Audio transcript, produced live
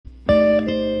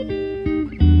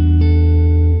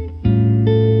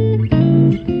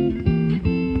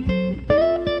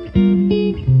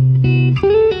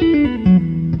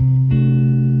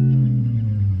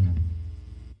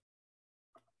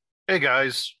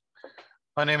guys.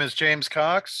 My name is James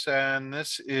Cox, and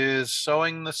this is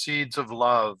Sowing the Seeds of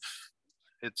Love.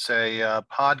 It's a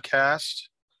podcast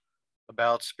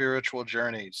about spiritual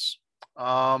journeys.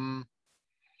 Um,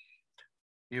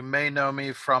 you may know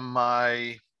me from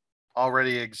my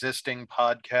already existing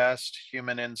podcast,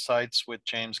 Human Insights with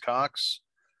James Cox.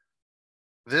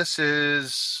 This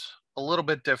is a little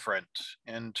bit different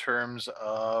in terms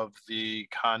of the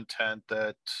content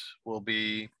that we'll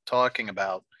be talking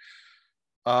about.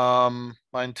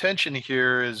 My intention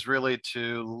here is really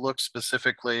to look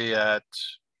specifically at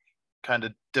kind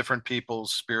of different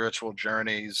people's spiritual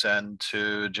journeys and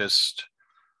to just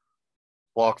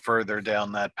walk further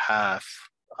down that path.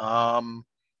 Um,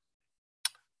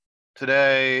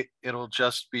 Today, it'll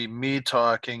just be me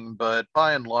talking, but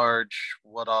by and large,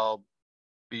 what I'll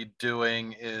be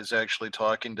doing is actually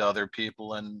talking to other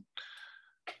people and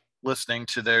listening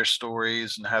to their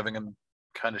stories and having them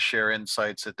kind of share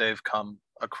insights that they've come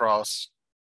across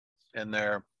in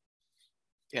their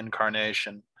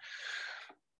incarnation.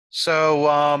 So,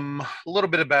 a little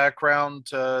bit of background.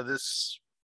 This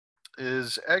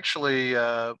is actually,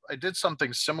 I did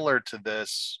something similar to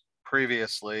this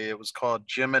previously. It was called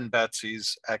Jim and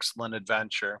Betsy's Excellent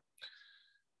Adventure.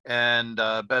 And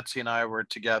Betsy and I were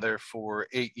together for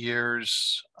 8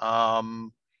 years.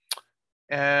 And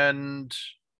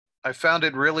I found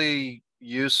it really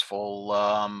useful.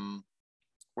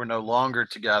 We're no longer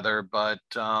together, but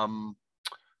I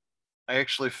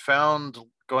actually found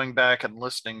going back and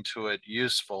listening to it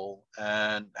useful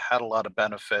and had a lot of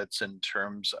benefits in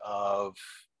terms of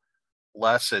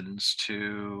lessons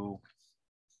to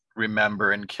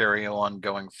remember and carry on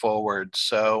going forward.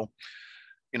 So,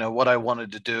 what I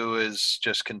wanted to do is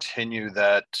just continue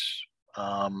that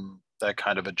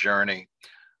kind of a journey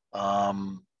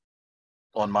um,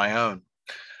 on my own.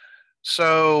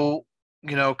 So,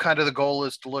 kind of the goal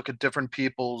is to look at different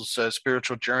people's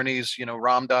spiritual journeys.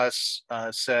 Ram Dass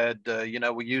said,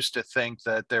 we used to think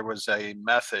that there was a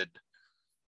method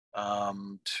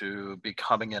to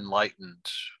becoming enlightened,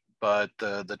 but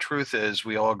the truth is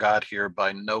we all got here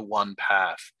by no one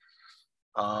path.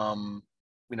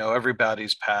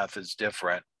 Everybody's path is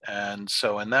different. And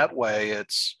so in that way,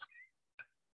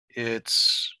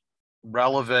 it's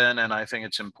relevant, and I think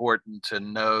it's important to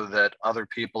know that other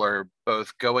people are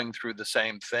both going through the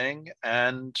same thing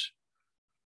and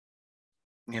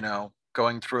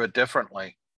going through it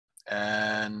differently.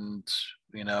 And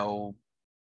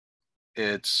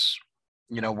it's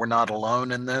we're not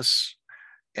alone in this,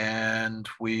 and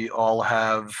we all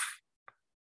have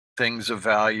things of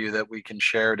value that we can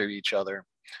share to each other.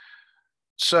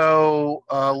 So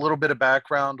a little bit of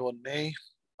background on me.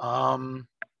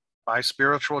 My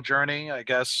spiritual journey, I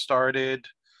guess, started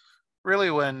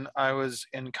really when I was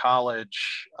in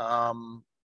college. I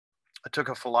took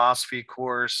a philosophy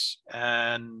course,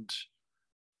 and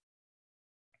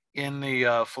in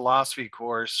the philosophy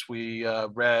course, we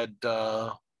read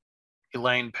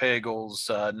Elaine Pagel's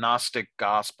Gnostic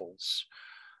Gospels.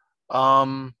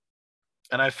 And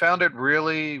I found it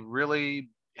really, really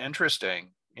interesting.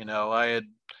 I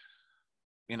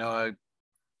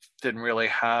didn't really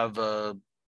have a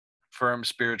firm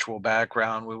spiritual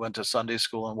background. We went to Sunday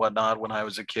school and whatnot when I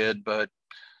was a kid, but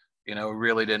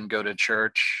really didn't go to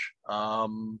church.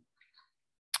 But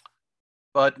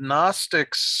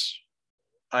Gnostics,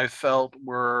 I felt,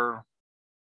 were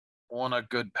on a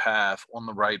good path, on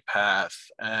the right path,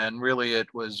 and really it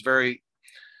was very,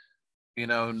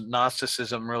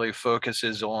 Gnosticism really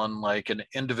focuses on like an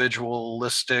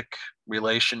individualistic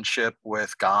relationship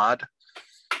with God,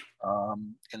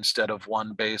 instead of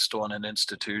one based on an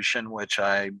institution, which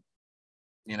that's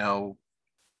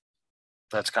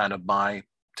kind of my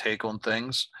take on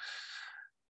things.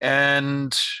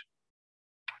 And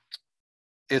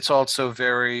it's also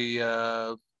very,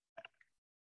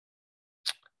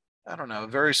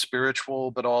 very spiritual,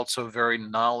 but also very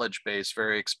knowledge based,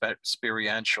 very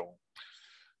experiential.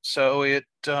 So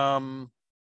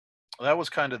that was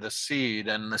kind of the seed,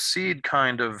 and the seed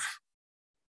kind of,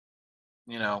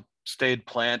 stayed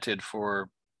planted for,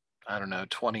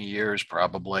 20 years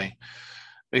probably,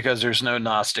 because there's no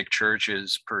Gnostic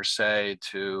churches per se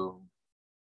to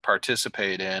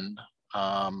participate in.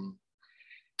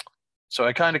 So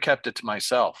I kind of kept it to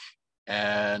myself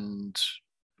and,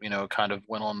 kind of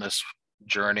went on this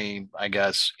journey, I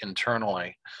guess,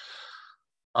 internally.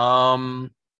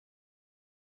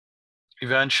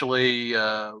 Eventually,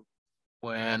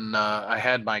 when I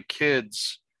had my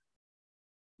kids,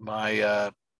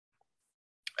 my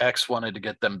ex wanted to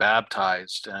get them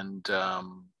baptized, and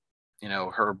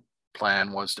her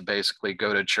plan was to basically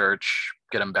go to church,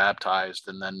 get them baptized,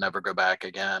 and then never go back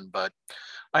again. But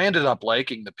I ended up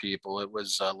liking the people. It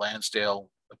was Lansdale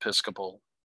Episcopal,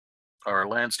 or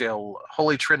Lansdale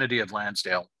Holy Trinity of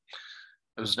Lansdale.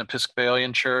 It was an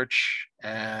Episcopalian church,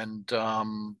 and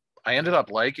I ended up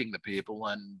liking the people,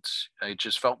 and I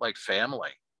just felt like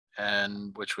family,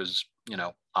 and which was,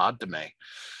 odd to me.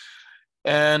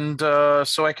 And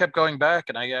so I kept going back,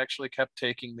 and I actually kept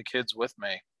taking the kids with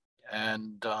me,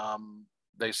 and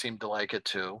they seemed to like it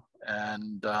too.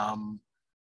 And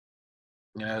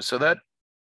so that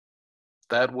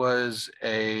was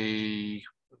a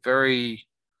very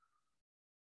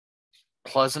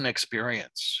pleasant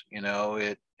experience.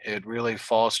 It really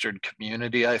fostered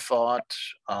community, I thought.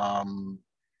 Um,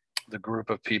 the group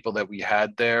of people that we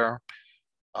had there.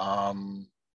 Um,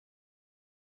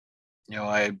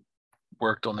 I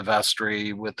worked on the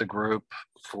vestry with the group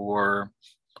for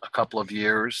a couple of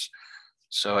years.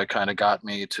 So it kind of got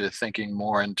me to thinking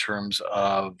more in terms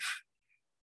of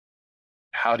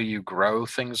how do you grow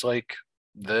things like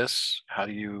this? How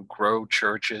do you grow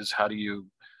churches? How do you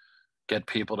get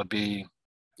people to be,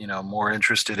 more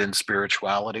interested in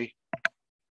spirituality?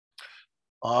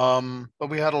 But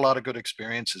we had a lot of good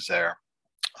experiences there.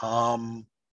 Um,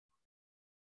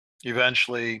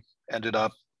 Eventually ended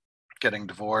up getting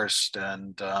divorced,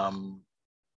 and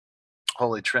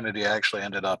Holy Trinity actually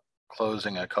ended up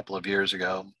closing a couple of years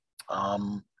ago.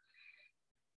 Um,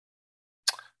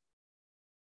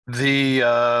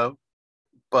 the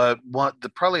but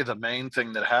probably the main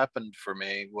thing that happened for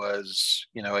me was,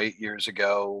 8 years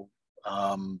ago,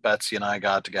 Betsy and I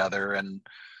got together, and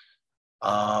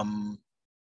um,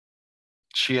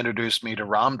 she introduced me to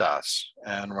Ram Dass.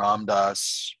 And Ram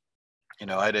Dass,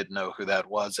 I didn't know who that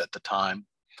was at the time.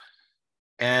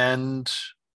 And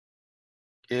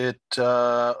it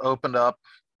opened up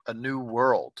a new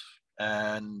world.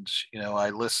 And, I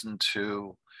listened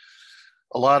to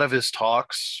a lot of his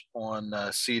talks on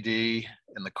CD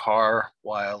in the car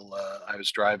while I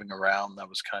was driving around. That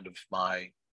was kind of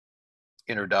my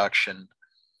introduction.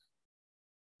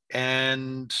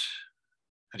 And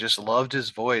I just loved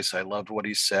his voice. I loved what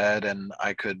he said, and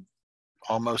I could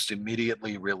almost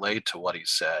immediately relate to what he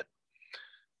said.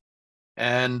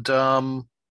 And,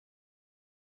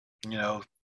 you know,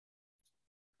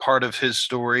 part of his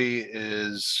story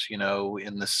is, in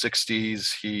the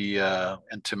 60s, he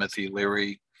and Timothy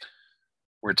Leary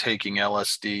were taking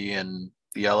LSD, and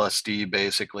the LSD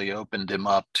basically opened him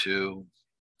up to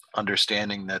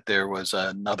understanding that there was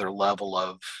another level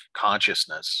of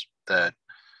consciousness that,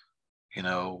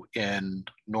 in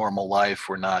normal life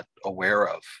we're not aware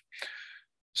of.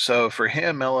 So for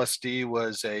him, LSD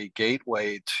was a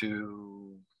gateway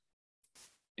to,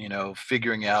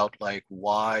 figuring out like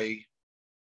why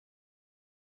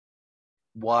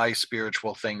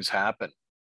spiritual things happen,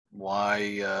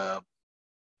 why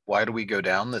do we go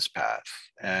down this path.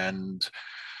 And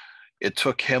it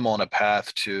took him on a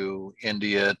path to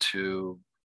India to,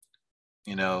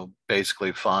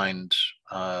 basically find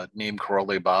Neem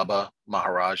Karoli Baba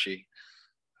Maharaji,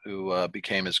 who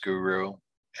became his guru.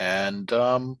 And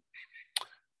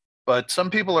but some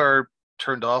people are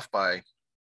turned off by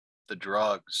the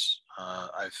drugs.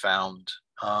 I found,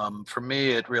 for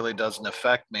me, it really doesn't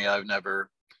affect me. I've never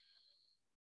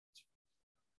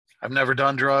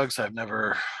done drugs. I've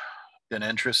never been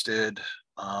interested,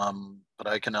 but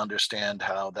I can understand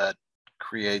how that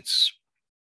creates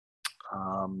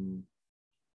um,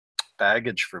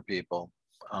 baggage for people.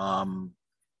 Um,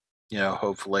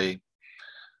 Hopefully,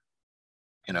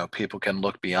 people can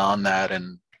look beyond that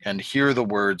and hear the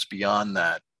words beyond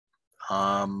that.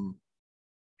 Um,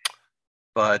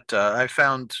 but I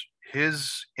found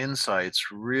his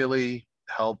insights really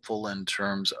helpful in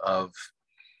terms of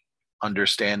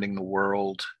understanding the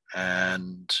world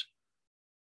and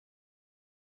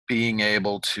being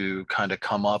able to kind of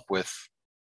come up with,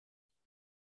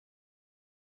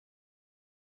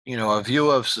 a view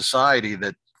of society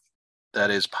that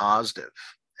is positive.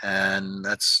 And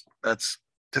that's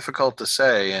difficult to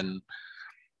say. And,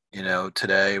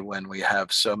 today when we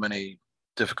have so many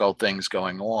difficult things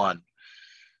going on.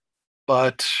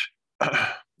 But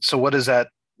so what does that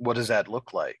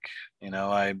look like? I'm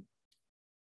a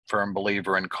firm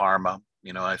believer in karma.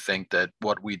 I think that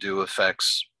what we do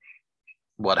affects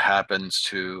what happens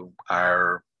to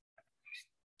our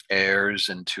heirs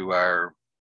and to our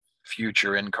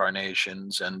future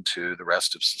incarnations and to the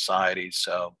rest of society.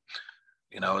 So,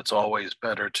 it's always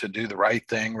better to do the right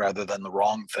thing rather than the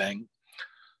wrong thing.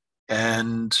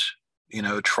 And,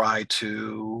 try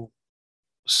to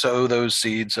sow those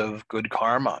seeds of good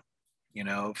karma,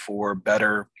 for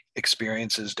better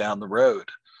experiences down the road.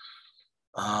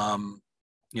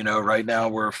 Right now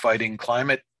we're fighting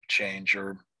climate change,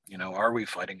 or, are we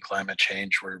fighting climate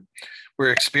change?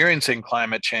 We're experiencing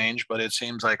climate change, but it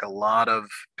seems like a lot of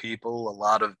people, a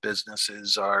lot of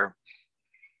businesses are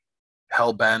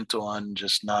hell bent on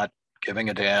just not giving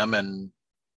a damn and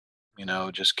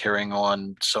just carrying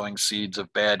on sowing seeds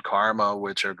of bad karma,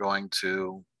 which are going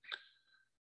to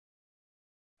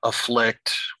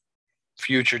afflict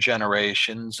future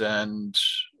generations and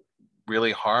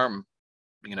really harm,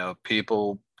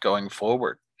 people going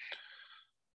forward.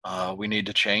 We need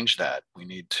to change that. We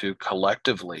need to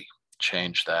collectively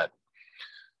change that.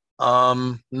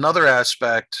 Another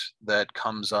aspect that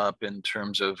comes up in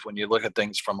terms of when you look at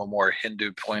things from a more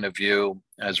Hindu point of view,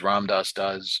 as Ram Dass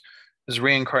does, is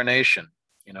reincarnation.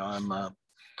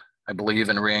 I believe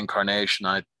in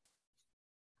reincarnation.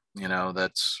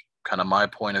 That's kind of my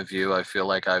point of view. I feel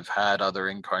like I've had other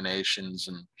incarnations,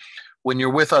 and when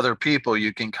you're with other people,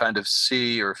 you can kind of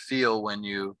see or feel when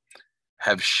you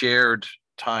have shared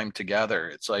time together.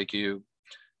 It's like you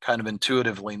kind of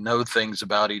intuitively know things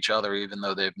about each other, even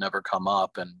though they've never come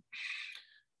up,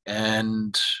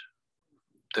 and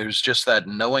there's just that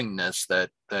knowingness that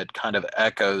kind of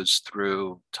echoes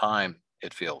through time.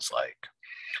 It feels like.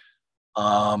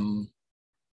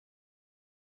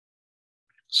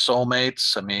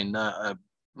 Soulmates. I mean, a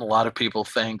lot of people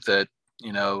think that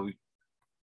you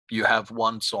have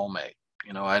one soulmate.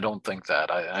 I don't think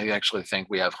that. I actually think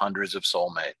we have hundreds of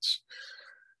soulmates,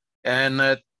 and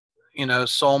that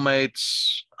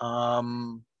soulmates.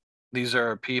 These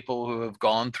are people who have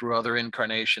gone through other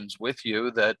incarnations with you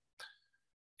that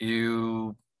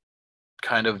you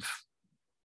kind of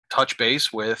touch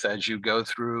base with as you go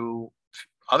through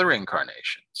other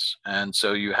incarnations, and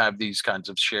so you have these kinds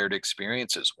of shared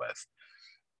experiences with.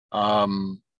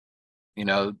 Um,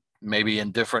 Maybe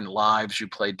in different lives you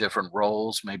play different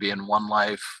roles. Maybe in one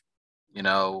life, you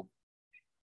know,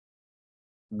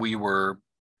 we were,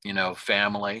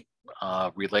 family,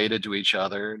 related to each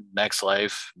other. Next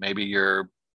life, maybe you're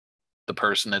the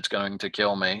person that's going to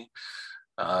kill me.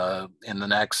 In the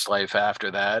next life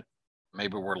after that,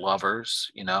 maybe we're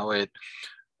lovers. It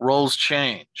roles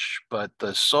change, but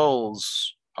the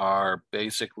souls are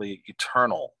basically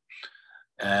eternal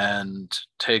and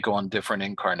take on different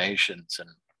incarnations,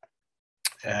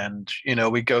 and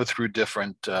we go through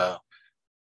different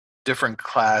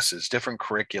classes, different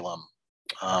curriculum,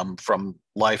 from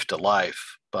life to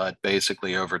life, but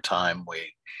basically over time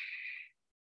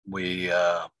we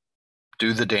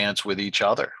do the dance with each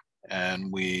other,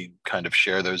 and we kind of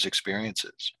share those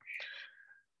experiences.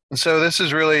 And so this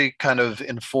has really kind of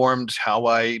informed how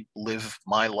I live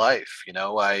my life.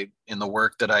 In the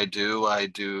work that I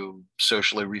do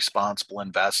socially responsible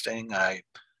investing.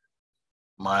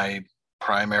 My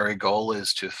primary goal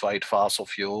is to fight fossil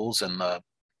fuels and the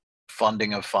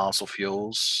funding of fossil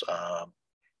fuels,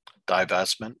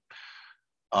 divestment.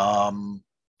 I'm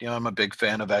a big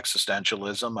fan of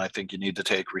existentialism. I think you need to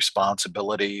take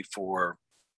responsibility for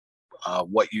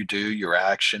what you do, your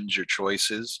actions, your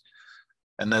choices,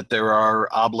 and that there are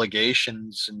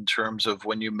obligations in terms of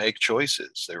when you make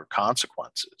choices, there are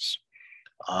consequences.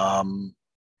 Um,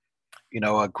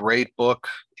 a great book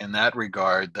in that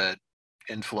regard that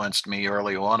influenced me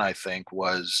early on, I think,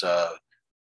 was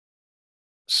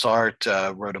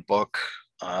Sartre wrote a book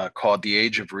called The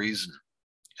Age of Reason.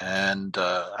 And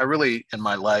I really, in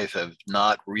my life, have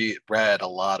not read a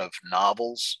lot of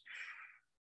novels,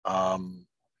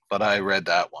 but I read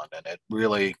that one and it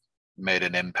really made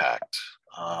an impact.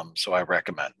 So I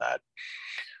recommend that.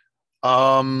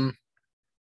 And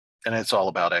it's all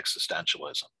about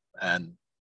existentialism and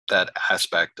that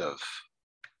aspect of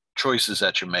choices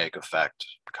that you make affect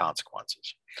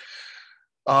consequences.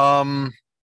 I'm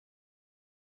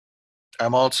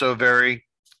also very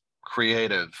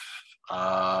creative.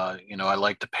 I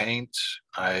like to paint.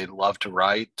 I love to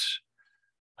write.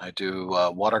 I do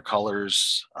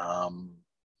watercolors.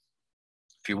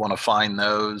 If you want to find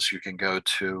those, you can go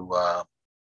to,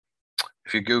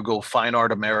 if you Google Fine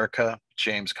Art America,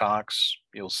 James Cox,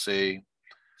 you'll see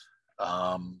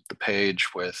the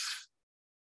page with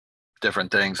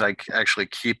different things. I actually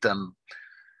keep them.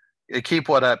 I keep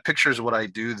pictures of what I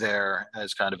do there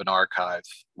as kind of an archive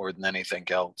more than anything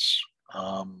else,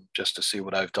 just to see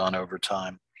what I've done over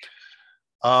time.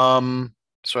 So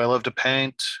I love to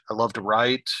paint. I love to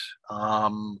write. I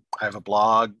have a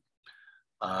blog,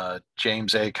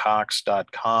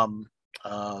 jamesacox.com.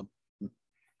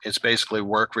 It's basically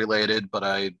work related, but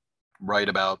I write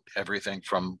about everything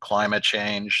from climate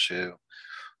change to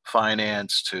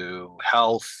finance to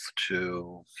health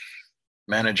to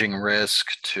managing risk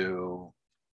to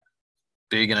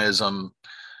veganism.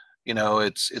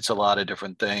 it's a lot of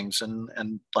different things.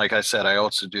 And like I said, I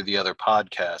also do the other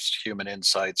podcast, Human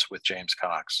Insights with James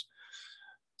Cox.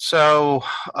 So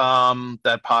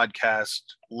that podcast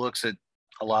looks at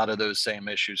a lot of those same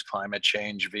issues: climate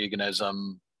change,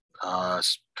 veganism, uh,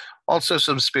 also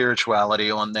some spirituality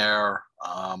on there,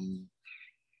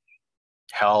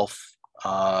 health,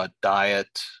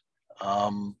 diet,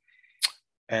 um,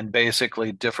 and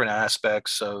basically different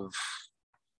aspects of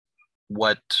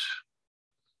what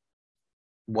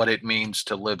what it means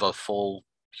to live a full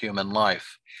human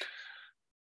life.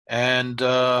 And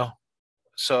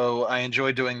so I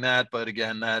enjoy doing that, but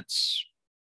again, that's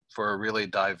for a really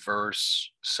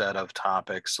diverse set of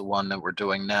topics. The one that we're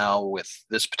doing now with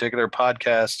this particular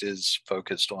podcast is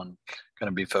going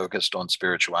to be focused on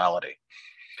spirituality.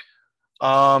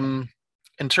 Um,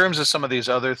 in terms of some of these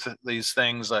these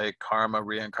things like karma,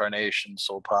 reincarnation,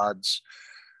 soul pods,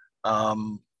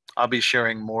 um, I'll be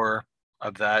sharing more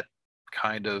of that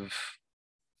kind of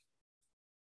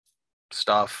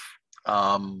stuff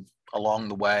along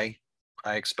the way,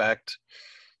 I expect,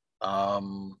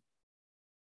 um,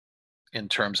 in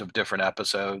terms of different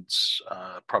episodes,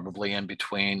 probably in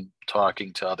between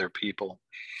talking to other people.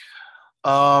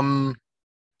 Um,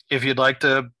 if you'd like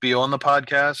to be on the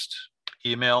podcast,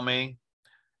 email me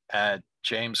at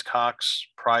James Cox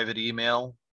private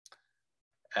email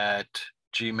at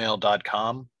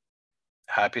gmail.com.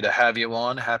 Happy to have you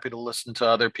on. Happy to listen to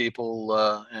other people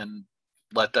and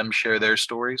let them share their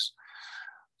stories.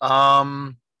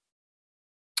 Um,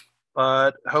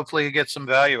 but hopefully you get some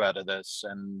value out of this,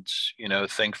 and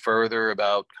think further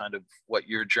about kind of what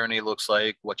your journey looks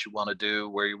like, what you want to do,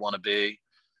 where you want to be.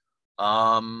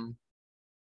 Um,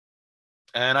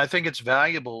 and I think it's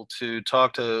valuable to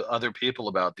talk to other people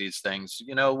about these things.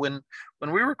 When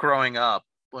we were growing up,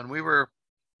 when we were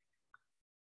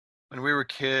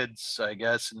kids, I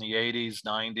guess in the 80s,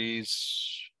 90s,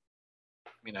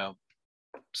 you know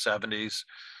 70s,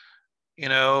 you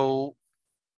know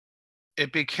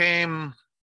it became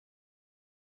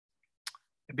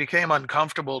it became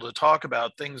uncomfortable to talk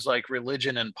about things like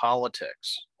religion and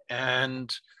politics.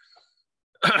 And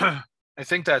I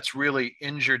think that's really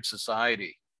injured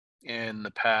society in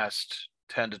the past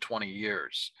 10 to 20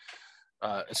 years,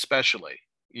 especially.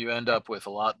 You end up with a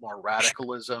lot more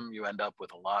radicalism. You end up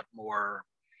with a lot more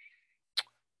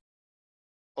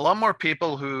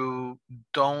people who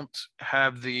don't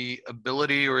have the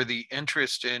ability or the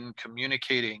interest in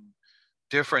communicating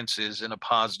differences in a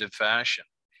positive fashion.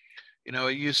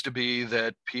 It used to be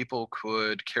that people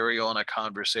could carry on a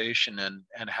conversation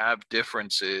and have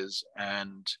differences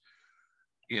and,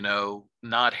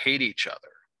 not hate each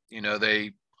other.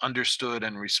 They understood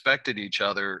and respected each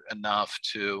other enough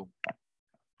to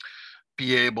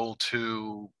be able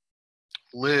to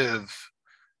live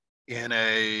in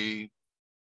a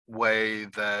way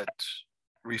that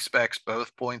respects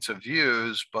both points of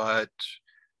views, but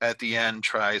at the end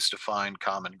tries to find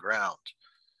common ground.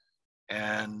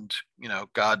 And,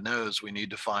 God knows we need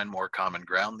to find more common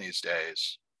ground these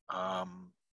days.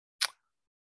 Um,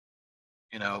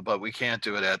 but we can't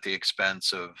do it at the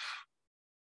expense of,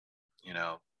 you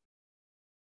know,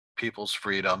 people's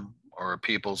freedom or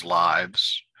people's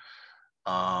lives,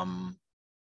 um,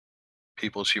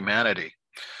 people's humanity.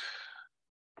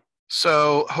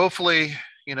 So hopefully,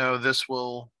 this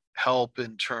will help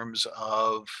in terms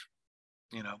of,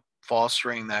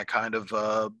 fostering that kind of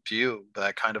view,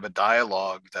 that kind of a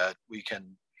dialogue that we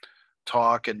can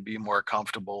talk and be more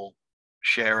comfortable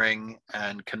sharing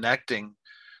and connecting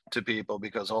to people,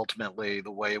 because ultimately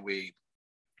the way we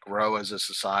grow as a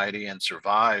society and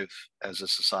survive as a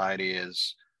society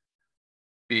is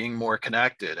being more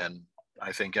connected. And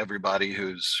I think everybody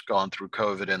who's gone through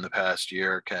COVID in the past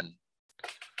year can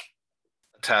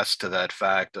attest to that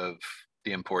fact of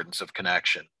the importance of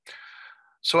connection.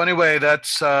 So anyway,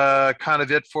 that's kind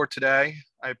of it for today.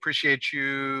 I appreciate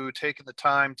you taking the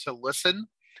time to listen.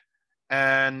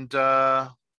 And,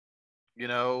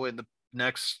 in the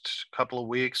next couple of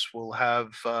weeks, we'll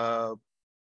have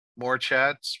more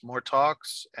chats, more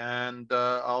talks, and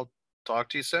I'll talk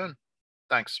to you soon.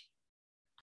 Thanks.